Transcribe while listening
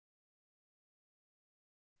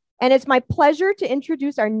And it's my pleasure to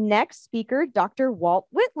introduce our next speaker, Dr. Walt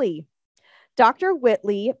Whitley. Dr.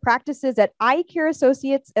 Whitley practices at Eye Care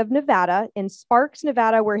Associates of Nevada in Sparks,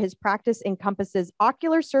 Nevada, where his practice encompasses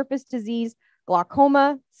ocular surface disease,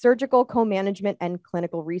 glaucoma, surgical co-management, and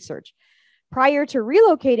clinical research. Prior to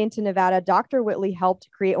relocating to Nevada, Dr. Whitley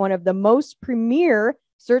helped create one of the most premier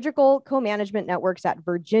surgical co-management networks at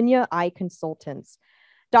Virginia Eye Consultants.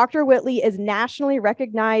 Dr. Whitley is nationally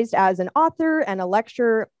recognized as an author and a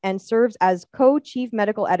lecturer and serves as co-chief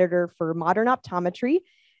medical editor for Modern Optometry.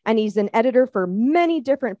 And he's an editor for many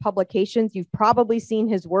different publications. You've probably seen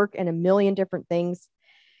his work in a million different things.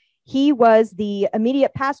 He was the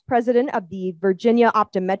immediate past president of the Virginia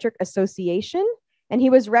Optometric Association, and he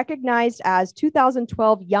was recognized as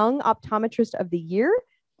 2012 Young Optometrist of the Year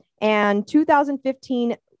and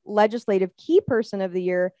 2015 Legislative Key Person of the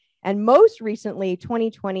Year, and most recently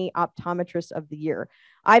 2020 Optometrist of the Year.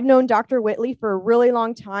 I've known Dr. Whitley for a really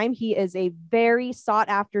long time. He is a very sought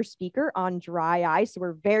after speaker on dry eye. So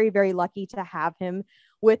we're very, very lucky to have him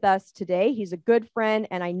with us today. He's a good friend,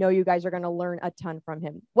 and I know you guys are going to learn a ton from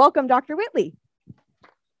him. Welcome, Dr. Whitley.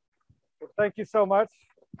 Well, thank you so much.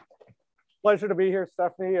 Pleasure to be here,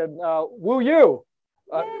 Stephanie, and woo you.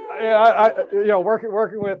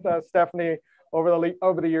 Working with Stephanie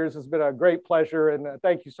over the years has been a great pleasure, and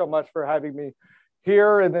thank you so much for having me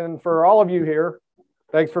here, and then for all of you here,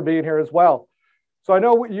 thanks for being here as well. So I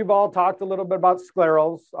know you've all talked a little bit about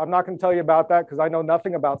sclerals. I'm not going to tell you about that because I know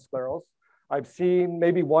nothing about sclerals. I've seen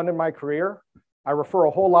maybe one in my career. I refer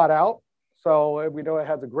a whole lot out, so we know it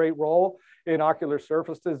has a great role in ocular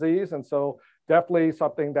surface disease, and so definitely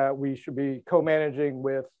something that we should be co-managing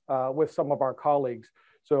with some of our colleagues.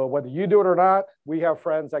 So whether you do it or not, we have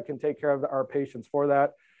friends that can take care of our patients for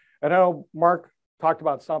that. And I know Mark talked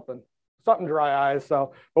about something dry eyes.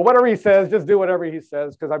 So, but whatever he says, just do whatever he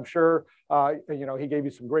says, because I'm sure, he gave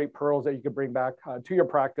you some great pearls that you could bring back to your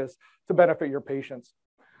practice to benefit your patients.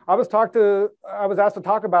 I was asked to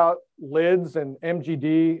talk about lids and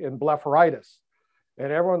MGD and blepharitis.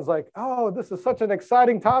 And everyone's like, oh, this is such an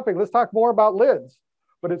exciting topic. Let's talk more about lids.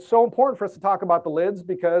 But it's so important for us to talk about the lids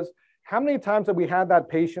because how many times have we had that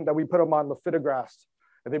patient that we put them on Blepharitis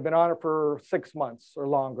and they've been on it for 6 months or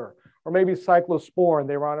longer, or maybe cyclosporin,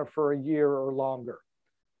 they were on it for a year or longer.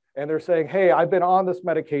 And they're saying, hey, I've been on this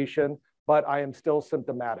medication, but I am still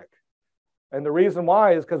symptomatic. And the reason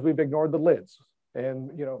why is because we've ignored the lids.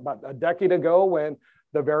 And about a decade ago when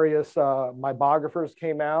the various myographers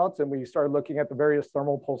came out and we started looking at the various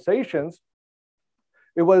thermal pulsations,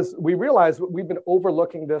 we realized we've been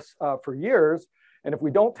overlooking this for years. And if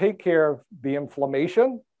we don't take care of the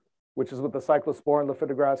inflammation, which is with the cyclosporin,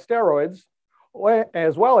 Blepharitis steroids,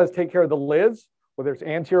 as well as take care of the lids, whether it's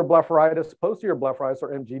anterior blepharitis, posterior blepharitis,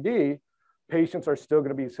 or MGD, patients are still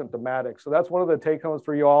going to be symptomatic. So that's one of the take homes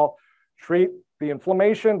for you all. Treat the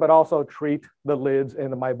inflammation, but also treat the lids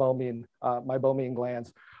and the meibomian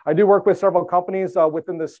glands. I do work with several companies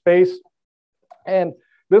within this space. And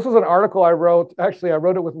this was an article I wrote. Actually, I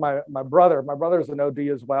wrote it with my brother. My brother's an OD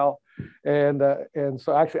as well. And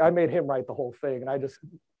so actually, I made him write the whole thing, and I just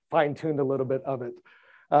fine-tuned a little bit of it.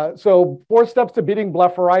 So 4 steps to beating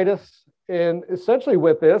blepharitis. And essentially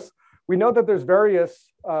with this, we know that there's various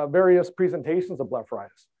presentations of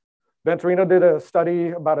blepharitis. Venturino did a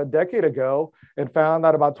study about a decade ago and found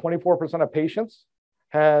that about 24% of patients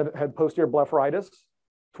had posterior blepharitis,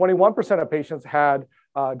 21% of patients had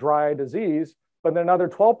dry eye disease, but then another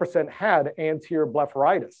 12% had anterior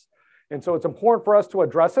blepharitis. And so it's important for us to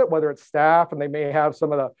address it, whether it's staph and they may have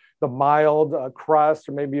some of the mild crust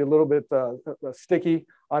or maybe a little bit sticky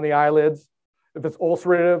on the eyelids. If it's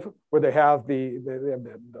ulcerative, where they have the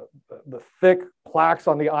thick plaques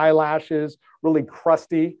on the eyelashes, really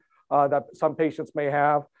crusty, that some patients may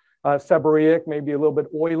have. Seborrheic, maybe a little bit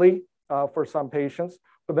oily for some patients,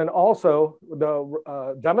 but then also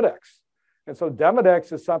the Demodex. And so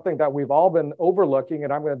Demodex is something that we've all been overlooking,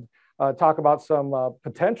 and I'm going to talk about some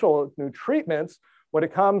potential new treatments when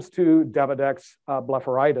it comes to Demodex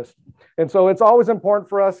blepharitis. And so it's always important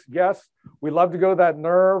for us, yes, we love to go to that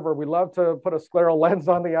nerve or we love to put a scleral lens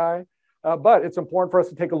on the eye, but it's important for us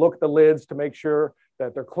to take a look at the lids to make sure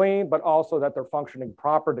that they're clean, but also that they're functioning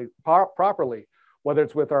properly, whether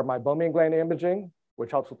it's with our meibomian gland imaging, which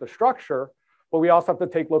helps with the structure, but we also have to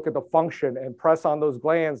take a look at the function and press on those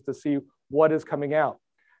glands to see what is coming out.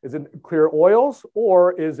 Is it clear oils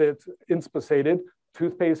or is it inspissated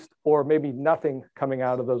toothpaste or maybe nothing coming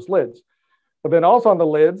out of those lids? But then also on the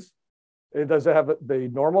lids, does it have the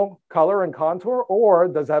normal color and contour or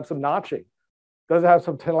does it have some notching? Does it have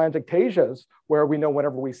some telangiectasias where we know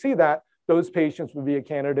whenever we see that, those patients would be a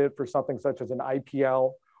candidate for something such as an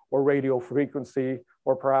IPL or radio frequency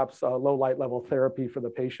or perhaps low light level therapy for the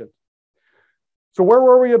patient. So where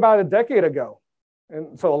were we about a decade ago?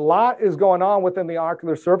 And so a lot is going on within the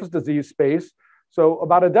ocular surface disease space. So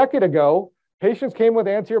about a decade ago, patients came with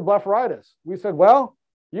anterior blepharitis. We said, well,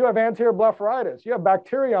 you have anterior blepharitis. You have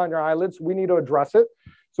bacteria on your eyelids. We need to address it.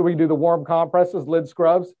 So we do the warm compresses, lid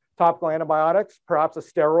scrubs, topical antibiotics, perhaps a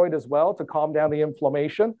steroid as well to calm down the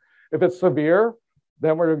inflammation. If it's severe,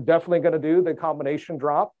 then we're definitely going to do the combination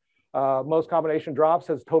drop. Most combination drops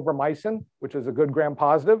has tobramycin, which is a good gram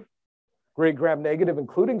positive, great gram negative,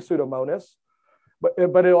 including Pseudomonas.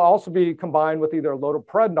 But it'll also be combined with either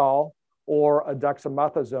loteprednol or a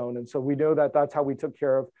dexamethasone. And so we know that that's how we took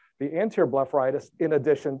care of the anterior blepharitis, in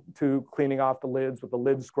addition to cleaning off the lids with the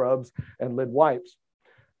lid scrubs and lid wipes.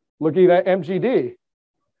 Looking at MGD.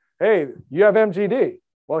 Hey, you have MGD.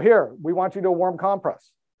 Well, here, we want you to do a warm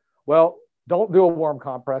compress. Well, don't do a warm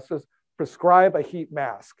compress. Just prescribe a heat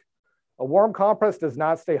mask. A warm compress does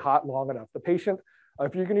not stay hot long enough. The patient,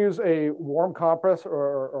 if you can use a warm compress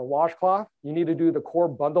or washcloth, you need to do the core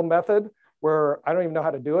bundle method, where I don't even know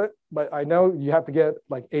how to do it, but I know you have to get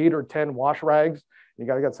like 8 or 10 wash rags. You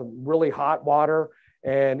got to get some really hot water.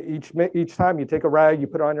 And each time you take a rag, you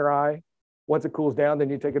put it on your eye. Once it cools down, then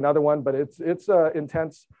you take another one. But it's an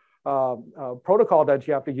intense protocol that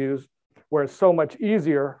you have to use, where it's so much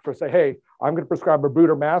easier for say, hey, I'm going to prescribe a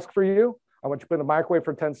Bruder mask for you. I want you to put in the microwave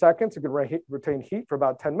for 10 seconds. It can retain heat for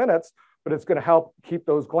about 10 minutes, but it's going to help keep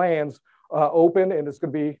those glands open, and it's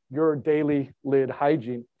going to be your daily lid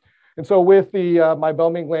hygiene. And so with the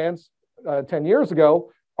meibomian glands 10 years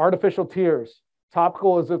ago, artificial tears,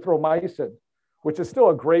 topical azithromycin, which is still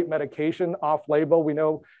a great medication off-label. We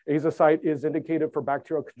know azocite is indicated for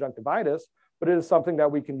bacterial conjunctivitis, but it is something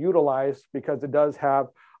that we can utilize because it does have,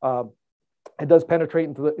 it does penetrate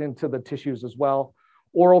into the tissues as well.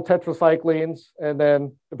 Oral tetracyclines, and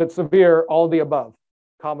then if it's severe, all of the above.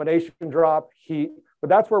 Combination drop, heat, but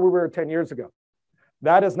that's where we were 10 years ago.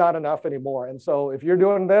 That is not enough anymore. And so if you're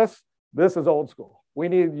doing this, this is old school. We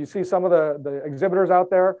need, you see some of the exhibitors out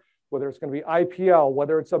there, whether it's going to be IPL,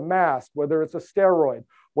 whether it's a mask, whether it's a steroid,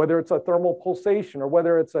 whether it's a thermal pulsation, or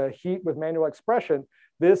whether it's a heat with manual expression.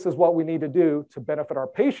 This is what we need to do to benefit our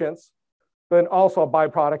patients, but also a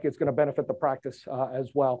byproduct, it's going to benefit the practice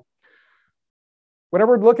as well.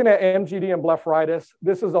 Whenever we're looking at MGD and blepharitis,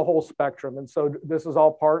 this is a whole spectrum. And so this is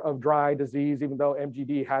all part of dry disease, even though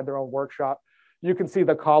MGD had their own workshop. You can see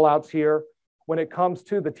the call outs here. When it comes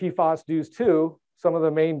to the TFOS DUES 2, some of the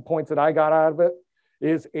main points that I got out of it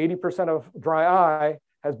is 80% of dry eye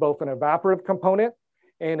has both an evaporative component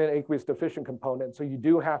and an aqueous deficient component. So you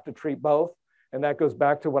do have to treat both. And that goes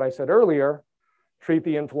back to what I said earlier, treat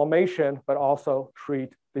the inflammation, but also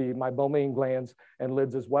treat the meibomian glands and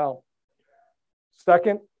lids as well.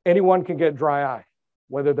 Second, anyone can get dry eye,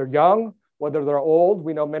 whether they're young, whether they're old.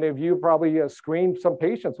 We know many of you probably screened some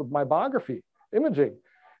patients with meibography imaging.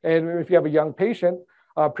 And if you have a young patient,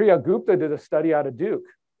 Priya Gupta did a study out of Duke.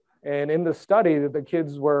 And in the study, the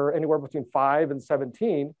kids were anywhere between 5 and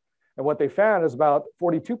 17. And what they found is about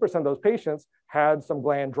 42% of those patients had some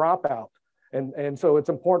gland dropout. And so it's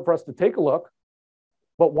important for us to take a look.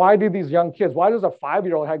 But why do these young kids, why does a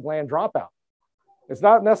 5-year-old have gland dropout? It's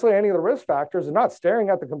not necessarily any of the risk factors. They're not staring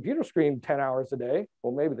at the computer screen 10 hours a day.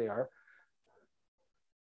 Well, maybe they are.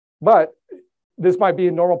 But this might be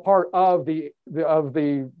a normal part of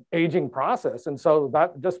the aging process. And so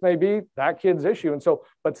that just may be that kid's issue. And so,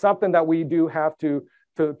 but something that we do have to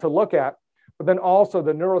look at. But then also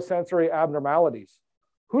the neurosensory abnormalities.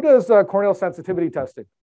 Who does corneal sensitivity testing?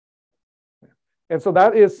 And so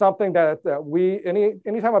that is something that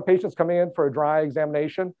anytime a patient's coming in for a dry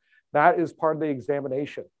examination, that is part of the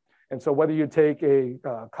examination. And so whether you take a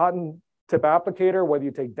cotton tip applicator, whether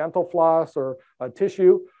you take dental floss or a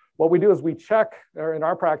tissue, what we do is we check, or in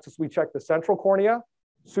our practice, we check the central cornea,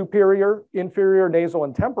 superior, inferior, nasal,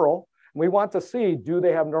 and temporal. And we want to see, do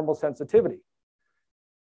they have normal sensitivity?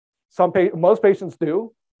 Most patients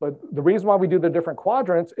do, but the reason why we do the different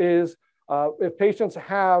quadrants is if patients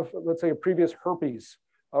have, let's say, a previous herpes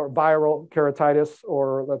or viral keratitis,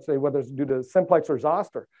 or let's say whether it's due to simplex or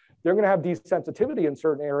zoster, they're going to have desensitivity in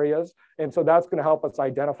certain areas. And so that's going to help us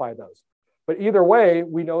identify those. But either way,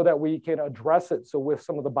 we know that we can address it. So with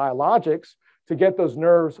some of the biologics to get those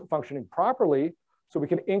nerves functioning properly, so we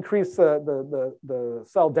can increase the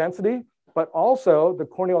cell density, but also the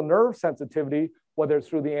corneal nerve sensitivity, whether it's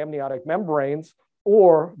through the amniotic membranes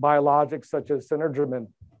or biologics such as synergimin.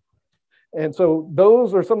 And so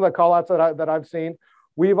those are some of the call outs that I've seen.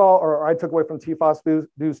 I took away from TFOS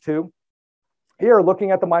DUES 2. Here, looking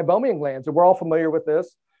at the meibomian glands, and we're all familiar with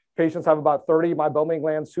this. Patients have about 30 meibomian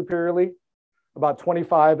glands superiorly, about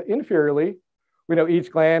 25 inferiorly. We know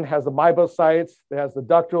each gland has the meibocytes, it has the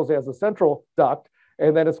ductules, it has the central duct,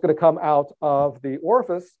 and then it's going to come out of the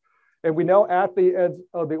orifice. And we know at the edge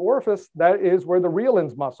of the orifice, that is where the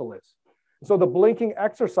Rieland's muscle is. So the blinking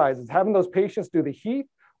exercises, having those patients do the heat,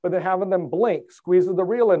 but then having them blink, squeezes the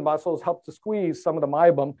Rieland muscles, help to squeeze some of the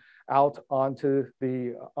meibum out onto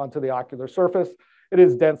the ocular surface. It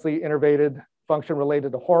is densely innervated, function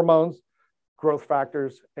related to hormones, growth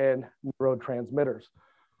factors, and neurotransmitters.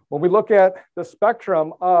 When we look at the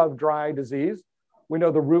spectrum of dry eye disease, we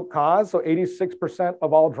know the root cause. So 86%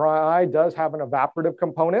 of all dry eye does have an evaporative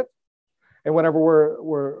component. And whenever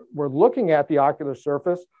we're looking at the ocular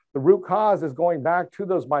surface, the root cause is going back to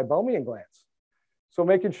those meibomian glands. So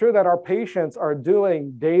making sure that our patients are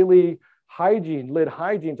doing daily hygiene, lid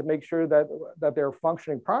hygiene, to make sure that they're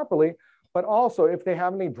functioning properly, but also if they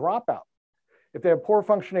have any dropout, if they have poor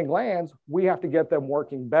functioning glands, we have to get them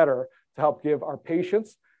working better to help give our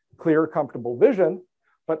patients clear, comfortable vision,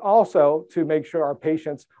 but also to make sure our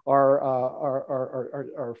patients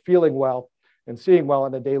are feeling well and seeing well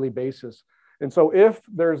on a daily basis. And so if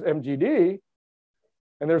there's MGD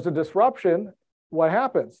and there's a disruption, what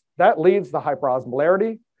happens? That leads to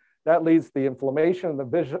hyperosmolarity, that leads to the inflammation and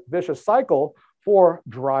the vicious cycle for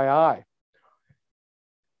dry eye.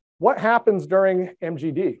 What happens during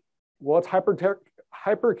MGD? Well, it's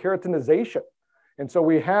hyperkeratinization. And so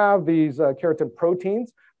we have these keratin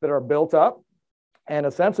proteins that are built up. And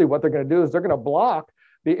essentially what they're going to do is they're going to block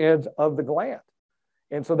the edge of the gland.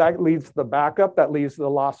 And so that leads to the backup, that leads to the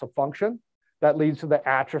loss of function, that leads to the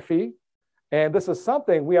atrophy. And this is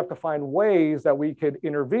something we have to find ways that we could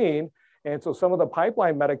intervene. And so some of the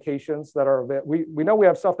pipeline medications that are, we know we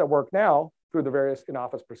have stuff that work now through the various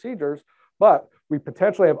in-office procedures, but we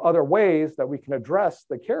potentially have other ways that we can address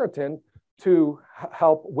the keratin to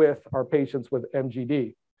help with our patients with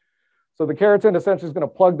MGD. So the keratin essentially is going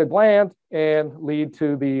to plug the gland and lead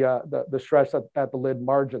to the stress at the lid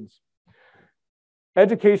margins.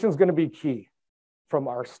 Education is going to be key from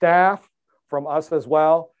our staff, from us as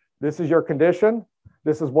well. This is your condition.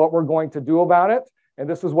 This is what we're going to do about it. And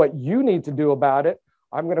this is what you need to do about it.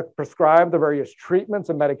 I'm going to prescribe the various treatments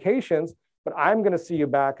and medications, but I'm going to see you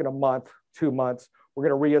back in a month, 2 months. We're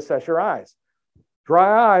going to reassess your eyes.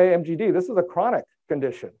 Dry eye, MGD, this is a chronic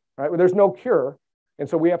condition, right? There's no cure. And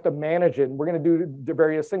so we have to manage it. And we're going to do the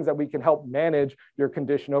various things that we can help manage your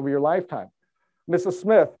condition over your lifetime. Mrs.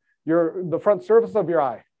 Smith, the front surface of your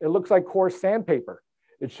eye, it looks like coarse sandpaper.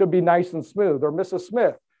 It should be nice and smooth. Or Mrs.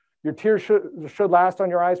 Smith, your tears should last on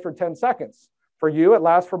your eyes for 10 seconds. For you, it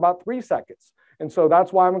lasts for about 3 seconds. And so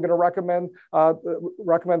that's why I'm going to recommend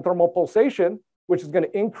thermal pulsation, which is going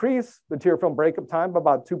to increase the tear film breakup time by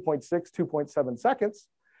about 2.6, 2.7 seconds,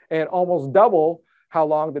 and almost double how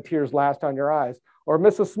long the tears last on your eyes. Or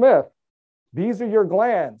Mrs. Smith, these are your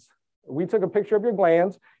glands. We took a picture of your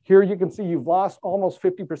glands. Here you can see you've lost almost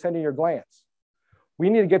 50% of your glands. We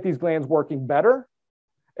need to get these glands working better.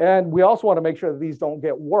 And we also want to make sure that these don't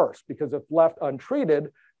get worse, because if left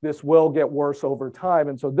untreated, this will get worse over time.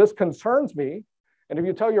 And so this concerns me. And if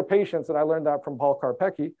you tell your patients, and I learned that from Paul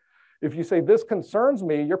Karpecki, if you say, this concerns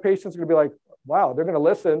me, your patients are going to be like, wow, they're going to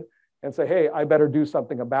listen and say, hey, I better do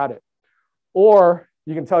something about it. Or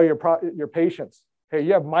you can tell your patients, hey,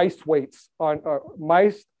 you have mite waste on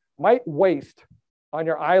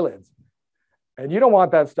your eyelids. And you don't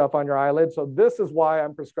want that stuff on your eyelids. So this is why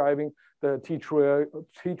I'm prescribing the tea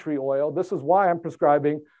tree oil. This is why I'm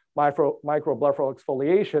prescribing microblepharal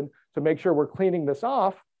exfoliation to make sure we're cleaning this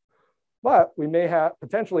off. But we may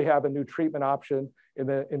potentially have a new treatment option in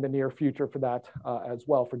the near future for that as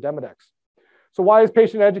well, for Demodex. So why is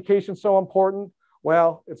patient education so important?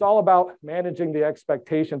 Well, it's all about managing the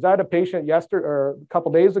expectations. I had a patient a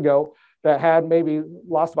couple days ago that had maybe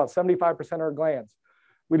lost about 75% of her glands.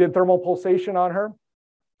 We did thermal pulsation on her,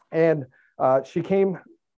 and she came,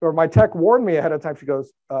 or my tech warned me ahead of time. She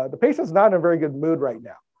goes, the patient's not in a very good mood right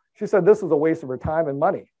now. She said this was a waste of her time and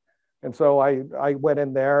money. And so I went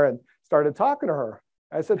in there and started talking to her.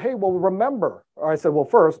 I said, hey, well, remember, or I said, well,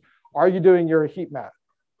 first, are you doing your heat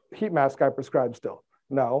mask I prescribed still?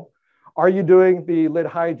 No. Are you doing the lid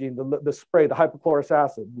hygiene, the spray, the hypochlorous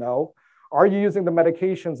acid? No. Are you using the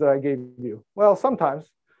medications that I gave you? Well,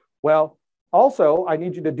 sometimes. Well, also, I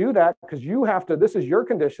need you to do that because you have to, this is your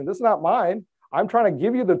condition. This is not mine. I'm trying to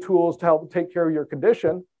give you the tools to help take care of your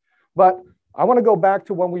condition. But I want to go back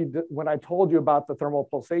to when I told you about the thermal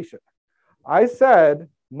pulsation. I said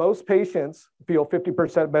most patients feel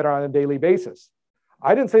 50% better on a daily basis.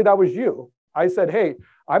 I didn't say that was you. I said, hey,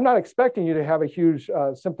 I'm not expecting you to have a huge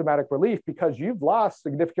symptomatic relief because you've lost a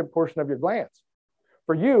significant portion of your glands.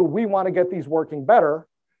 For you, we want to get these working better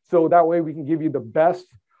so that way we can give you the best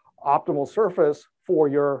optimal surface for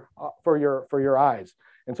your eyes.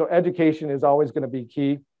 And so education is always going to be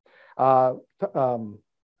key.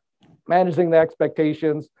 Managing the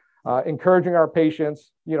expectations, encouraging our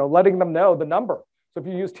patients, letting them know the number. So if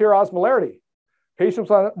you use tear osmolarity, patients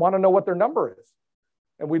want to know what their number is.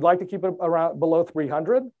 And we'd like to keep it around below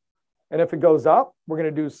 300. And if it goes up, we're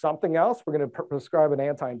going to do something else. We're going to prescribe an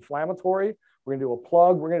anti-inflammatory. We're going to do a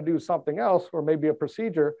plug. We're going to do something else, or maybe a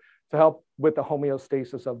procedure to help with the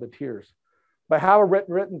homeostasis of the tears. But have a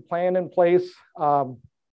written plan in place,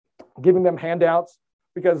 giving them handouts,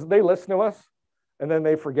 because they listen to us and then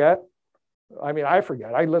they forget. I mean, I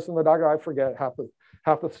forget. I listen to the doctor, I forget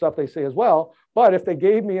half the stuff they say as well. But if they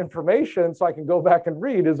gave me information so I can go back and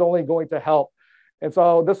read, is only going to help. And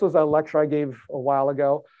so this was a lecture I gave a while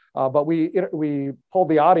ago, but we polled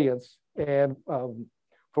the audience, and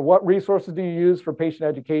for what resources do you use for patient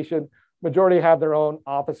education? Majority have their own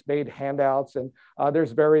office-made handouts, and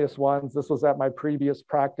there's various ones. This was at my previous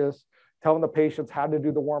practice, telling the patients how to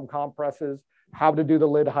do the warm compresses, how to do the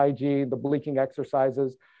lid hygiene, the blinking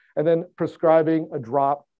exercises, and then prescribing a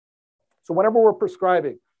drop. So whenever we're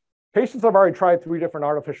prescribing, patients have already tried 3 different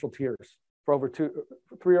artificial tears for over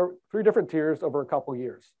three different tears over a couple of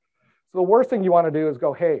years. So the worst thing you want to do is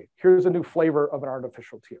go, hey, here's a new flavor of an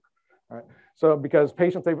artificial tear. All right? So because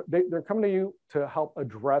patients, they're coming to you to help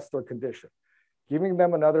address their condition. Giving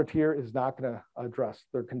them another tear is not going to address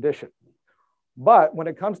their condition. But when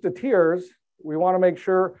it comes to tears, we want to make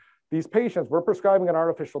sure these patients, we're prescribing an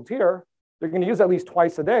artificial tear, they're going to use at least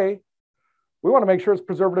twice a day. We want to make sure it's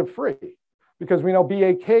preservative free, because we know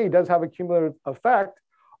BAK does have a cumulative effect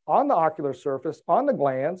on the ocular surface, on the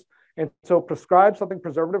glands. And so prescribe something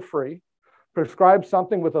preservative free, prescribe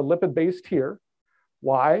something with a lipid-based tear.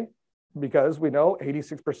 Why? Because we know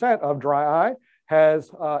 86% of dry eye has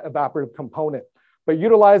evaporative component. But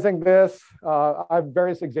utilizing this, I have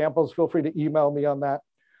various examples. Feel free to email me on that.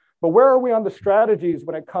 But where are we on the strategies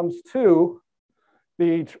when it comes to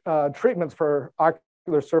the treatments for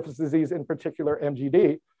ocular surface disease, in particular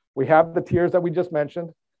MGD? We have the tears that we just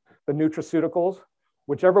mentioned, the nutraceuticals,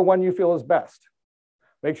 whichever one you feel is best.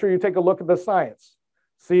 Make sure you take a look at the science.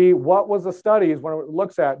 See what was the studies when it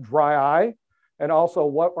looks at dry eye, and also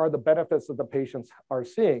what are the benefits that the patients are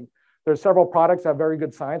seeing. There's several products that have very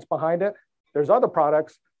good science behind it. There's other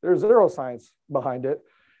products, there's zero science behind it.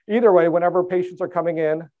 Either way, whenever patients are coming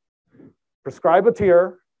in, prescribe a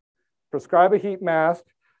tear, prescribe a heat mask,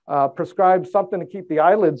 prescribe something to keep the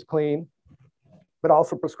eyelids clean, but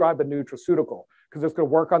also prescribe a nutraceutical, because it's going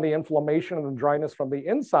to work on the inflammation and the dryness from the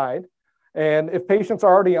inside. And if patients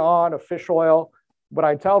are already on a fish oil, what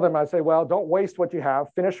I tell them, I say, well, don't waste what you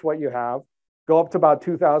have, finish what you have, go up to about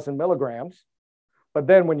 2,000 milligrams. But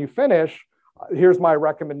then when you finish, here's my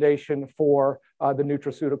recommendation for the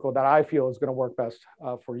nutraceutical that I feel is going to work best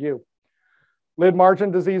for you. Lid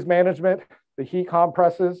margin disease management, the heat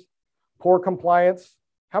compresses, poor compliance.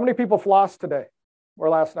 How many people flossed today or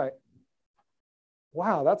last night?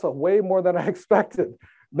 Wow, that's a way more than I expected.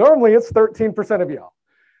 Normally it's 13% of y'all.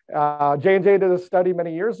 J&J did a study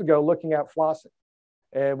many years ago looking at flossing.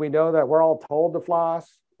 And we know that we're all told to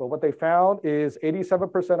floss, but what they found is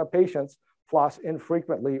 87% of patients floss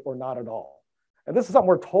infrequently or not at all. And this is something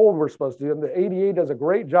we're told we're supposed to do. And the ADA does a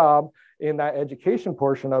great job in that education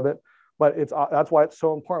portion of it, but that's why it's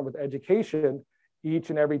so important with education each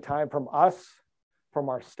and every time from us, from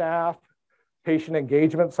our staff, patient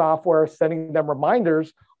engagement software, sending them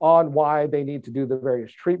reminders on why they need to do the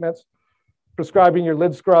various treatments. Prescribing your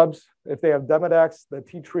lid scrubs, if they have Demodex, the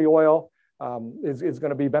tea tree oil is going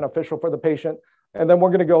to be beneficial for the patient. And then we're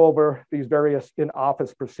going to go over these various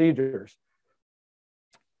in-office procedures.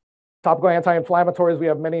 Topical anti-inflammatories, we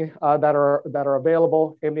have many that are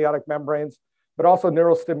available, amniotic membranes, but also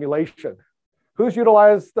neurostimulation. Who's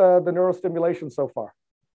utilized the neurostimulation so far?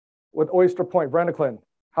 With Oyster Point, Varenicline.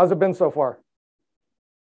 How's it been so far?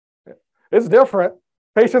 It's different.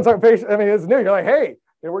 Patients aren't patients. I mean, it's new. You're like, hey,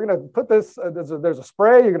 we're going to put this, there's a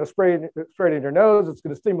spray. You're going to spray it straight in your nose. It's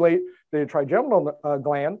going to stimulate the trigeminal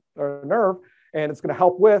gland or nerve, and it's going to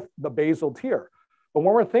help with the basal tear. But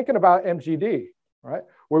when we're thinking about MGD, right,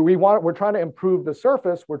 where we're trying to improve the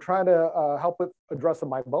surface, we're trying to help with address the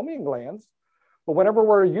meibomian glands. But whenever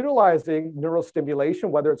we're utilizing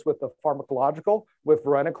neurostimulation, whether it's with the pharmacological, with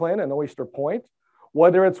Varenicline and Oyster Point,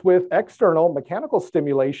 whether it's with external mechanical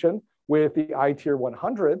stimulation with the iTear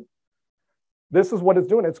 100, this is what it's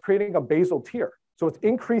doing. It's creating a basal tear. So it's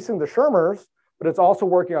increasing the Schirmers, but it's also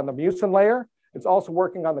working on the mucin layer. It's also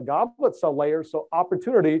working on the goblet cell layer. So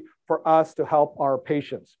opportunity for us to help our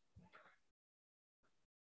patients.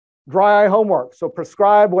 Dry eye homework. So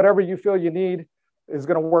prescribe whatever you feel you need is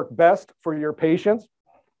going to work best for your patients.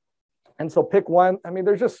 And so pick one. I mean,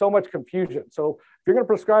 there's just so much confusion. So if you're going to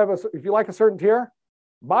prescribe if you like a certain tier,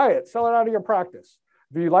 buy it, sell it out of your practice.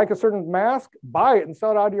 If you like a certain mask, buy it and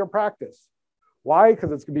sell it out of your practice. Why?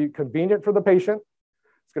 Because it's going to be convenient for the patient.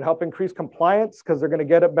 It's going to help increase compliance because they're going to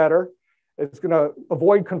get it better. It's going to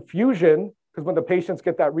avoid confusion because when the patients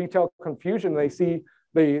get that retail confusion, they see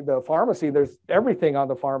the pharmacy, there's everything on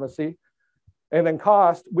the pharmacy. And then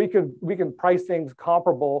cost, we can price things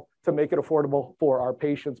comparable to make it affordable for our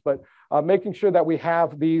patients, but making sure that we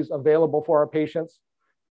have these available for our patients.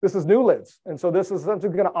 This is new lids. And so this is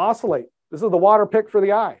essentially going to oscillate. This is the water pick for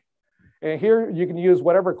the eye. And here you can use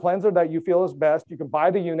whatever cleanser that you feel is best. You can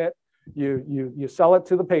buy the unit, you sell it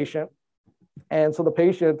to the patient. And so the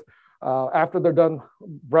patient, after they're done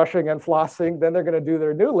brushing and flossing, then they're going to do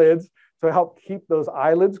their new lids to help keep those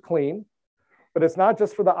eyelids clean. But it's not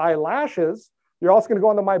just for the eyelashes. You're also going to go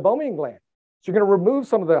on the meibomian gland. So you're going to remove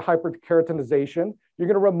some of the hyperkeratinization. You're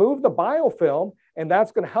going to remove the biofilm, and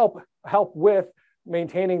that's going to help with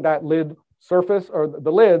maintaining that lid surface or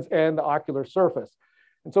the lids and the ocular surface.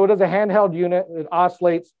 And so it is a handheld unit. It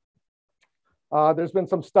oscillates. There's been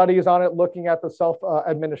some studies on it looking at the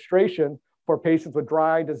self-administration for patients with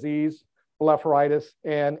dry eye disease, blepharitis,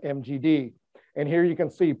 and MGD. And here you can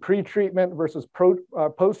see pre-treatment versus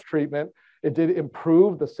post-treatment. It did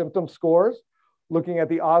improve the symptom scores. Looking at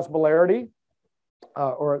the osmolarity,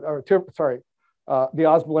 the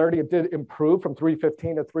osmolarity, it did improve from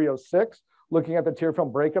 315 to 306. Looking at the tear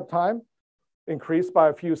film breakup time, increased by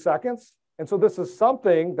a few seconds. And so this is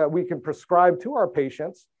something that we can prescribe to our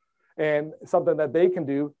patients and something that they can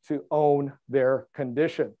do to own their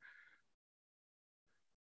condition.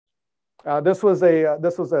 This was a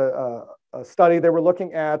study. They were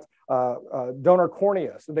looking at donor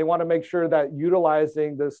corneas, and they want to make sure that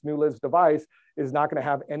utilizing this new lids device is not going to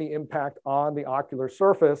have any impact on the ocular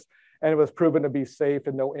surface, and it was proven to be safe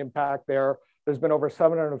and no impact there. There's been over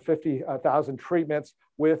 750,000 treatments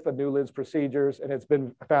with the new lids procedures, and it's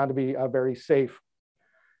been found to be very safe.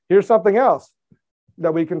 Here's something else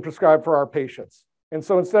that we can prescribe for our patients. And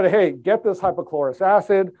so instead of, hey, get this hypochlorous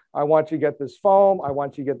acid, I want you to get this foam, I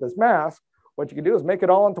want you to get this mask, what you can do is make it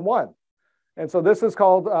all into one. And so this is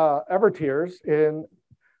called Evertears. And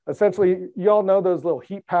essentially, you all know those little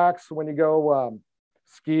heat packs when you go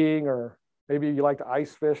skiing, or maybe you like to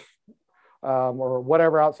ice fish or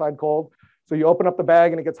whatever outside cold. So you open up the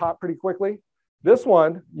bag and it gets hot pretty quickly. This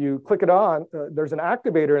one, you click it on, there's an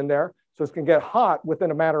activator in there, so it can get hot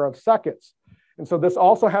within a matter of seconds. And so this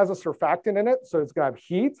also has a surfactant in it, so it's going to have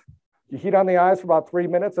heat. You heat on the eyes for about 3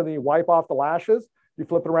 minutes, and then you wipe off the lashes. You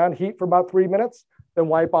flip it around, heat for about 3 minutes, then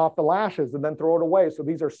wipe off the lashes, and then throw it away. So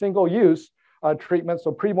these are single-use treatments,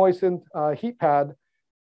 so pre-moistened heat pad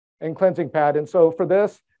and cleansing pad. And so for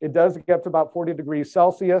this, it does get up to about 40 degrees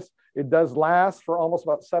Celsius. It does last for almost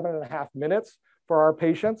about 7.5 minutes for our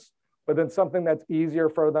patients, but then something that's easier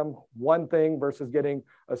for them, one thing versus getting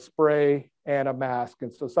a spray and a mask.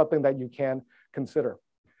 And so something that you can consider.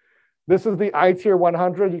 This is the iTier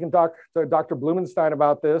 100. You can talk to Dr. Blumenstein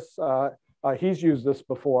about this. He's used this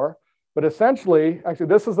before, but essentially, actually,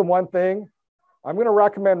 this is the one thing I'm going to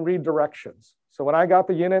recommend read directions. So when I got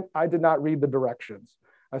the unit, I did not read the directions.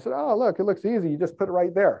 I said, oh, look, it looks easy. You just put it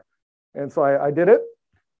right there. And so I did it.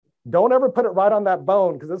 Don't ever put it right on that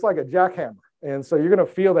bone because it's like a jackhammer. And so you're going to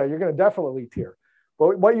feel that. You're going to definitely tear.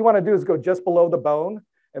 But what you want to do is go just below the bone.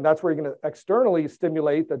 And that's where you're going to externally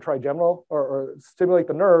stimulate the trigeminal or stimulate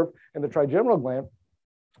the nerve in the trigeminal gland.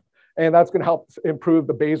 And that's going to help improve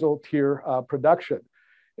the basal tear production.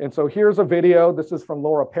 And so here's a video. This is from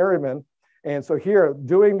Laura Perryman. And so here,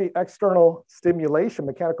 doing the external stimulation,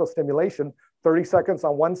 mechanical stimulation, 30 seconds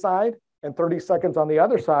on one side and 30 seconds on the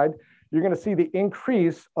other side, you're going to see the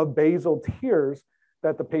increase of basal tears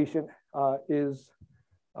that the patient is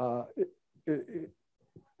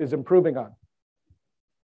improving on.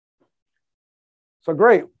 So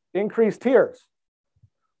great, increased tears.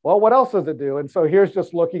 Well, what else does it do? And so here's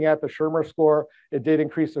just looking at the Schirmer score. It did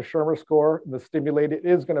increase the Schirmer score. The stimulated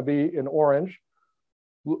is going to be in orange.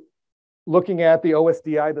 Looking at the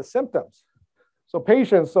OSDI, the symptoms. So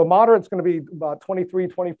patients, so moderate's going to be about 23,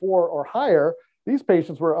 24 or higher. These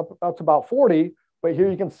patients were up to about 40, but here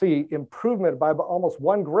you can see improvement by almost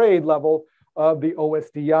 1 grade level of the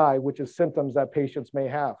OSDI, which is symptoms that patients may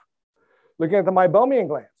have. Looking at the meibomian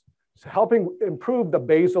glands, so helping improve the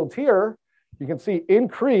basal tear, you can see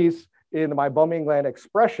increase in the meibomian gland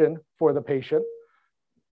expression for the patient.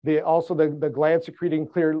 Also the gland secreting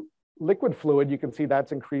clear liquid fluid, you can see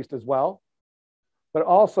that's increased as well. But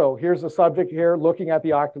also, here's the subject here looking at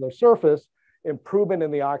the ocular surface, improvement in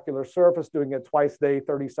the ocular surface, doing it twice a day,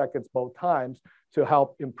 30 seconds both times to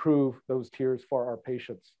help improve those tears for our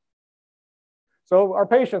patients. So our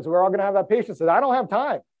patients, we're all going to have that patient say, I don't have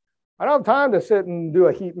time. I don't have time to sit and do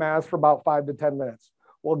a heat mask for about 5 to 10 minutes.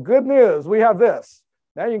 Well, good news, we have this.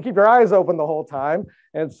 Now you can keep your eyes open the whole time.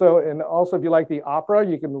 And also if you like the opera,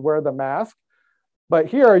 you can wear the mask. But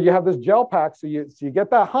here you have this gel pack, so you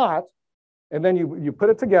get that hot, and then you put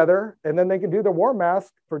it together, and then they can do the warm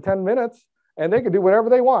mask for 10 minutes, and they can do whatever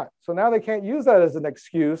they want. So now they can't use that as an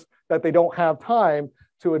excuse that they don't have time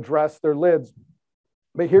to address their lids.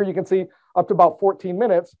 But here you can see up to about 14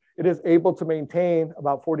 minutes, it is able to maintain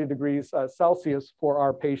about 40 degrees Celsius for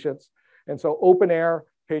our patients. And so open air,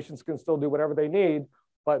 patients can still do whatever they need,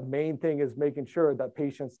 but main thing is making sure that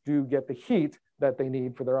patients do get the heat that they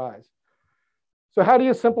need for their eyes. So how do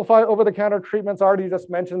you simplify over-the-counter treatments? I already just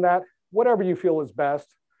mentioned that. Whatever you feel is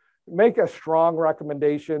best. Make a strong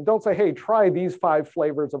recommendation. Don't say, hey, try these 5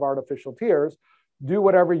 flavors of artificial tears. Do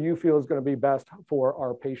whatever you feel is going to be best for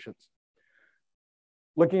our patients.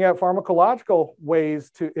 Looking at pharmacological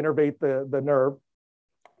ways to innervate the nerve,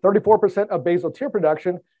 34% of basal tear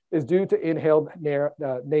production is due to inhaled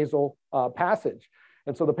nasal passage.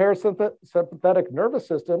 And so the parasympathetic nervous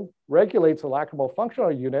system regulates the lacrimal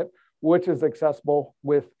functional unit, which is accessible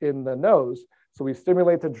within the nose. So we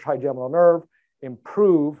stimulate the trigeminal nerve,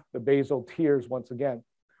 improve the basal tears once again.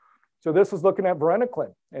 So this is looking at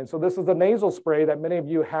varenicline. And so this is a nasal spray that many of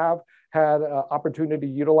you have had opportunity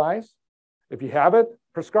to utilize. If you have it,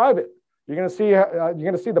 prescribe it. You're going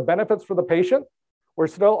to see the benefits for the patient. We're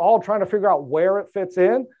still all trying to figure out where it fits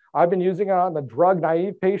in. I've been using it on the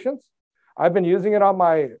drug-naive patients. I've been using it on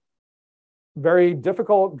my very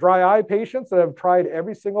difficult dry eye patients that have tried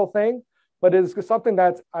every single thing, but it's something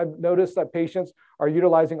that I've noticed that patients are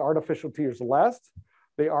utilizing artificial tears less.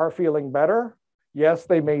 They are feeling better. Yes,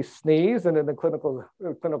 they may sneeze, and in the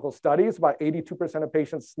clinical studies, about 82% of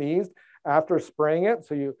patients sneezed after spraying it.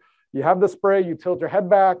 So you have the spray, you tilt your head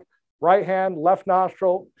back, right hand, left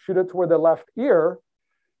nostril, shoot it toward the left ear.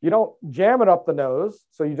 You don't jam it up the nose,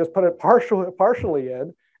 so you just put it partially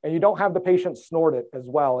in, and you don't have the patient snort it as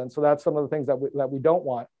well. And so that's some of the things that we don't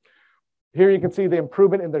want. Here you can see the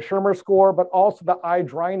improvement in the Schirmer score, but also the eye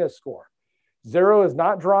dryness score. 0 is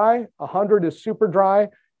not dry, 100 is super dry.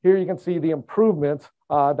 Here you can see the improvement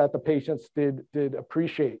that the patients did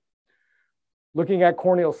appreciate. Looking at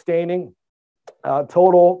corneal staining,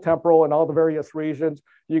 total, temporal, and all the various regions,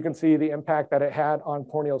 you can see the impact that it had on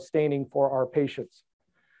corneal staining for our patients.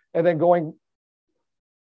 And then going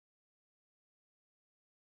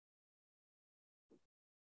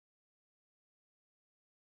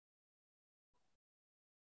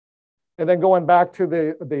back to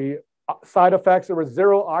the side effects, there were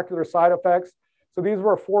 0 ocular side effects. So these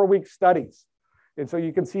were 4-week studies. And so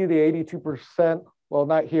you can see the 82%, well,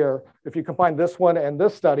 not here. If you combine this one and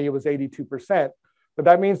this study, it was 82%. But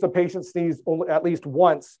that means the patient sneezed only at least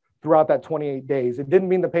once throughout that 28 days. It didn't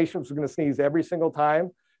mean the patient was going to sneeze every single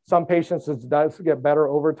time. Some patients, it does get better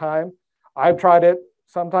over time. I've tried it.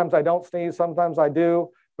 Sometimes I don't sneeze, sometimes I do.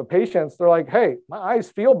 The patients, they're like, hey, my eyes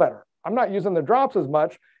feel better. I'm not using the drops as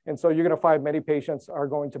much. And so you're going to find many patients are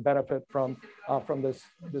going to benefit from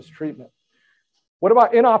this treatment. What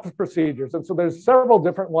about in-office procedures? And so there's several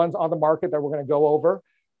different ones on the market that we're going to go over,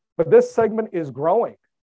 but this segment is growing.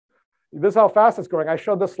 This is how fast it's growing. I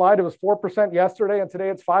showed this slide, it was 4% yesterday, and today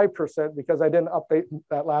it's 5% because I didn't update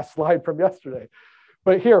that last slide from yesterday.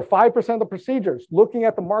 But here, 5% of the procedures, looking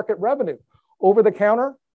at the market revenue. Over the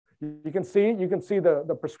counter, you can see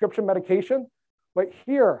the prescription medication, but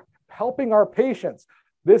here, helping our patients,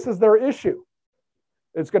 this is their issue.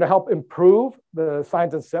 It's going to help improve the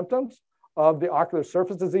signs and symptoms of the ocular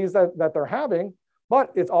surface disease that they're having,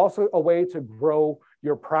 but it's also a way to grow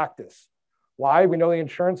your practice. Why? We know the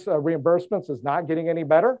insurance reimbursements is not getting any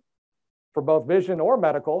better for both vision or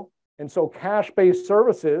medical. And so cash-based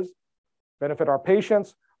services benefit our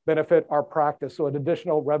patients, benefit our practice. So an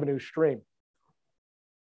additional revenue stream.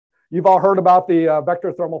 You've all heard about the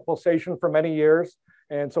vector thermal pulsation for many years.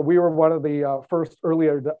 And so we were one of the first early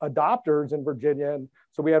adopters in Virginia. And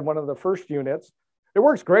so we had one of the first units. It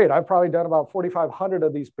works great. I've probably done about 4,500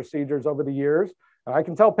 of these procedures over the years. And I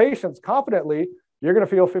can tell patients confidently, you're going to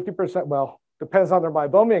feel 50%, well, depends on their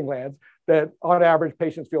meibomian glands, that on average,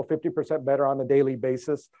 patients feel 50% better on a daily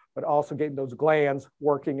basis, but also getting those glands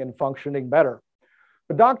working and functioning better.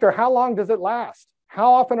 But doctor, how long does it last?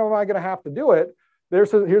 How often am I going to have to do it?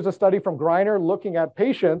 Here's a study from Greiner looking at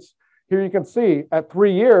patients. Here you can see at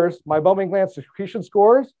 3 years, meibomian gland secretion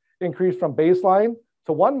scores increased from baseline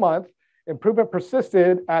to 1 month. Improvement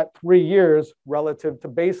persisted at 3 years relative to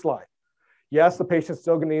baseline. Yes, the patient's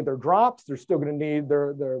still going to need their drops. They're still going to need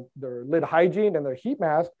their lid hygiene and their heat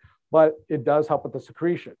mask, but it does help with the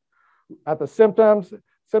secretion. At the symptoms,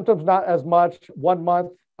 Symptoms not as much. 1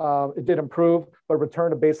 month, it did improve, but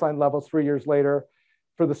returned to baseline levels 3 years later.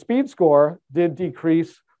 For the speed score, did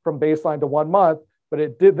decrease from baseline to 1 month,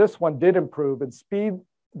 but this one did improve. And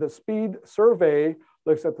the speed survey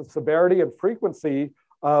looks at the severity and frequency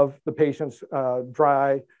of the patient's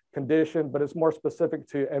dry condition, but it's more specific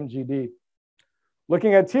to MGD.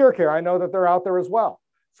 Looking at tear care, I know that they're out there as well.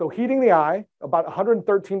 So heating the eye about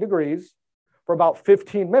 113 degrees for about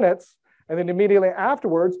 15 minutes, and then immediately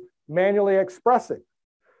afterwards, manually expressing.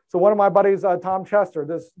 So one of my buddies, Tom Chester,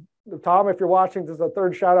 Tom, if you're watching, this is the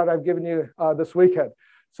third shout out I've given you this weekend.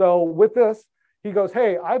 So with this, he goes,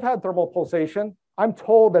 hey, I've had thermal pulsation. I'm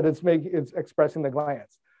told that it's expressing the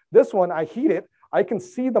glands. This one, I heat it. I can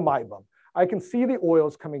see the meibum. I can see the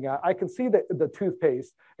oils coming out. I can see the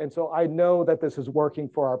toothpaste. And so I know that this is working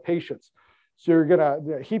for our patients. So you're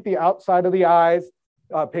gonna heat the outside of the eyes.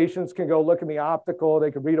 Patients can go look in the optical.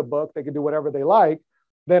 They can read a book. They can do whatever they like.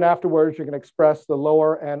 Then afterwards, you're gonna express the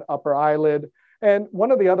lower and upper eyelid. And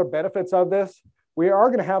one of the other benefits of this, we are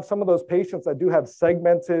gonna have some of those patients that do have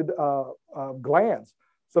segmented glands.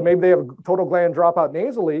 So maybe they have a total gland dropout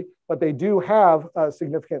nasally, but they do have a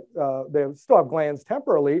significant, they still have glands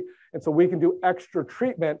temporarily. And so we can do extra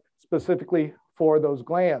treatment specifically for those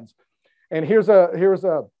glands. And here's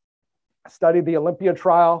a study, the Olympia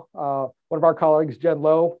trial. One of our colleagues, Jen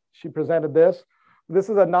Lowe, she presented this. This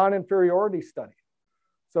is a non-inferiority study.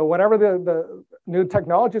 So whenever the new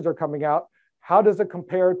technologies are coming out, how does it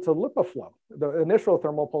compare to LipiFlow, the initial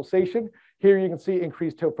thermal pulsation? Here you can see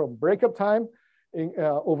increased tear film breakup time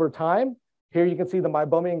over time. Here you can see the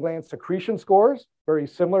meibomian gland secretion scores, very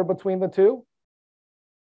similar between the two.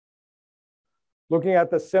 Looking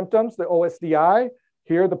at the symptoms, the OSDI,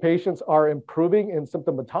 here the patients are improving in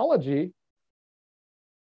symptomatology.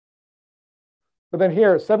 But then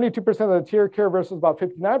here, 72% of the tear care versus about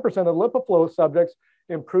 59% of the LipiFlow subjects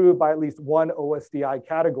improved by at least one OSDI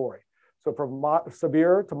category. So from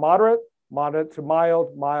severe to moderate, moderate to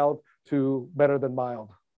mild, mild to better than mild.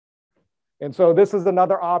 And so this is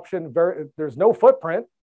another option. There's no footprint.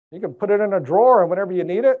 You can put it in a drawer, and whenever you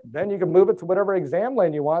need it, then you can move it to whatever exam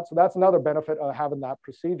lane you want. So that's another benefit of having that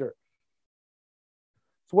procedure.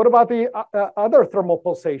 So what about the other thermal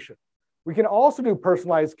pulsation? We can also do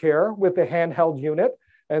personalized care with the handheld unit.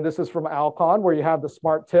 And this is from Alcon, where you have the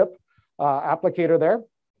smart tip applicator there.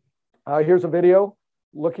 Here's a video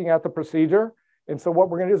looking at the procedure. And so what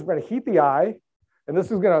we're going to do is we're going to heat the eye. And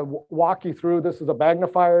this is going to walk you through. This is a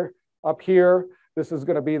magnifier up here. This is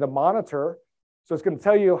going to be the monitor. So it's going to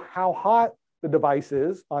tell you how hot the device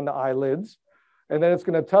is on the eyelids. And then it's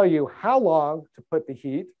going to tell you how long to put the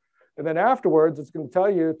heat. And then afterwards, it's going to tell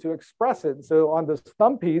you to express it. So on this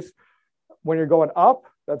thumb piece, when you're going up,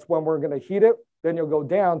 that's when we're going to heat it. Then you'll go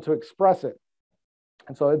down to express it.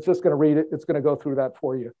 And so it's just going to read it. It's going to go through that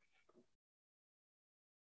for you.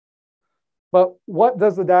 But what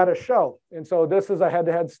does the data show? And so this is a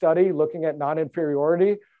head-to-head study looking at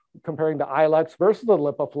non-inferiority, comparing the Ilex versus the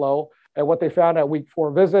LipiFlow. And what they found at week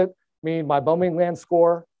 4 visit, mean meibomian gland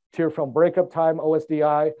score, tear film breakup time,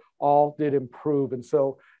 OSDI, all did improve. And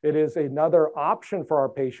so it is another option for our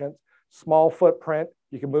patients. Small footprint.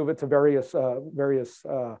 You can move it to various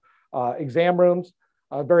exam rooms.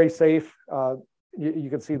 Very safe. You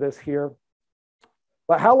can see this here.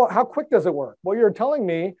 But how quick does it work? Well, you're telling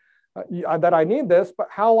me that I need this, but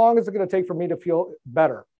how long is it going to take for me to feel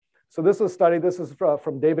better? So this is a study. This is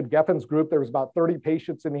from David Geffen's group. There was about 30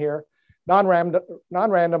 patients in here.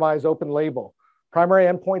 Non-randomized open label. Primary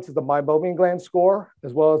endpoints is the meibomian gland score,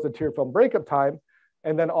 as well as the tear film breakup time,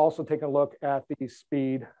 and then also taking a look at the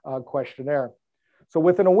speed questionnaire. So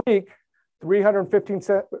within a week,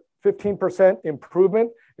 315%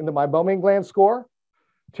 improvement in the meibomian gland score.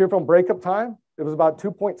 Tear film breakup time, it was about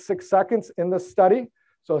 2.6 seconds in this study.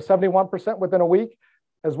 So 71% within a week,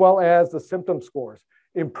 as well as the symptom scores.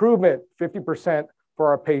 Improvement, 50% for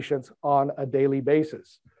our patients on a daily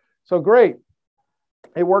basis. So great,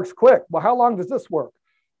 it works quick. Well, how long does this work?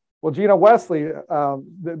 Well, Gina Wesley,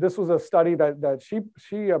 this was a study that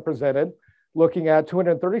she presented, looking at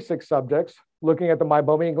 236 subjects, looking at the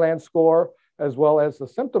meibomian gland score, as well as the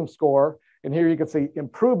symptom score. And here you can see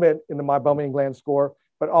improvement in the meibomian gland score,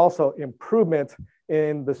 but also improvement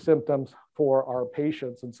in the symptoms for our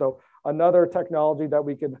patients. And so another technology that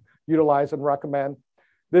we can utilize and recommend.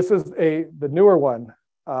 This is the newer one.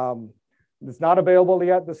 It's not available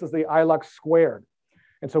yet. This is the iLux squared.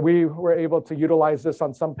 And so we were able to utilize this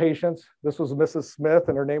on some patients. This was Mrs. Smith,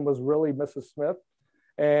 and her name was really Mrs. Smith.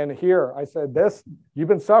 And here I said, you've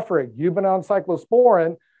been suffering. You've been on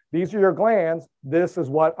cyclosporin. These are your glands. This is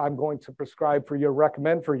what I'm going to prescribe for you,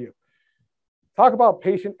 recommend for you. Talk about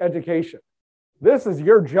patient education. This is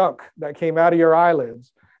your junk that came out of your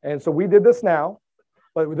eyelids. And so we did this now,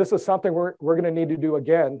 but this is something we're going to need to do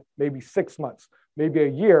again, maybe 6 months, maybe a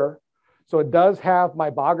year. So it does have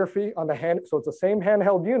mybography on the hand. So it's the same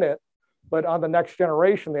handheld unit, but on the next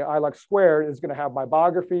generation, the iLux Squared is going to have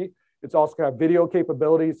mybography. It's also going to have video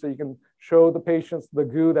capabilities, so you can show the patients the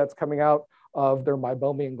goo that's coming out of their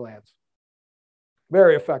meibomian glands.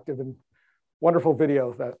 Very effective and wonderful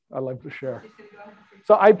videos that I like to share.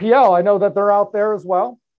 So IPL, I know that they're out there as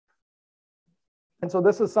well. And so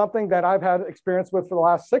this is something that I've had experience with for the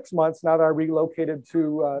last 6 months now that I relocated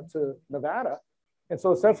to Nevada. And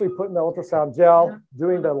so essentially putting the ultrasound gel,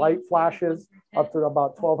 doing the light flashes up to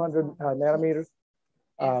about 1200 nanometers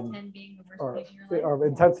or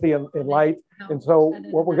intensity in light. And so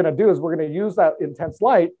what we're going to do is we're going to use that intense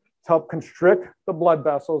light to help constrict the blood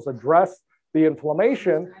vessels, address the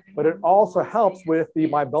inflammation, but it also helps with the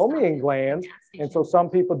meibomian glands. And so some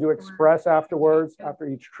people do express afterwards, after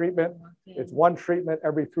each treatment. It's one treatment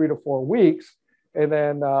every 3 to 4 weeks. And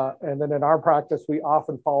then in our practice, we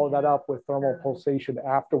often follow that up with thermal pulsation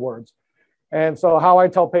afterwards. And so how I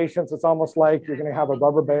tell patients, it's almost like you're going to have a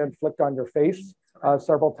rubber band flicked on your face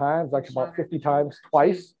several times, like about 50 times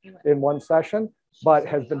twice in one session, but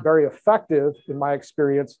has been very effective in my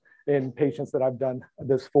experience in patients that I've done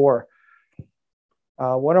this for.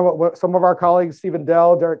 Some of our colleagues, Stephen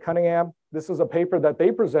Dell, Derek Cunningham, this is a paper that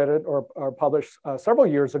they presented or published several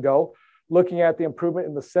years ago, looking at the improvement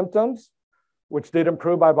in the symptoms, which did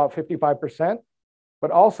improve by about 55%, but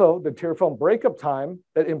also the tear film breakup time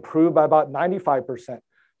that improved by about 95%.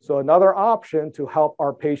 So another option to help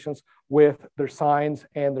our patients with their signs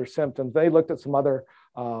and their symptoms. They looked at some other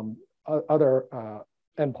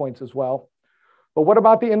endpoints as well. But what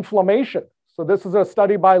about the inflammation? So this is a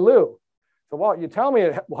study by Lou. So, Walt, you tell me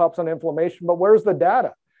it helps on inflammation, but where's the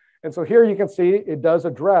data? And so here you can see it does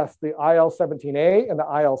address the IL-17A and the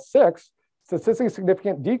IL-6, statistically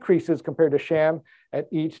significant decreases compared to sham at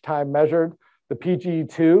each time measured. The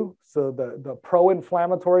PGE2, so the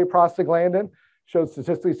pro-inflammatory prostaglandin, showed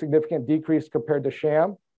statistically significant decrease compared to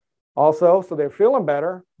sham. Also, so they're feeling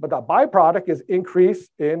better, but the byproduct is increase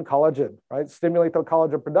in collagen, right? Stimulate the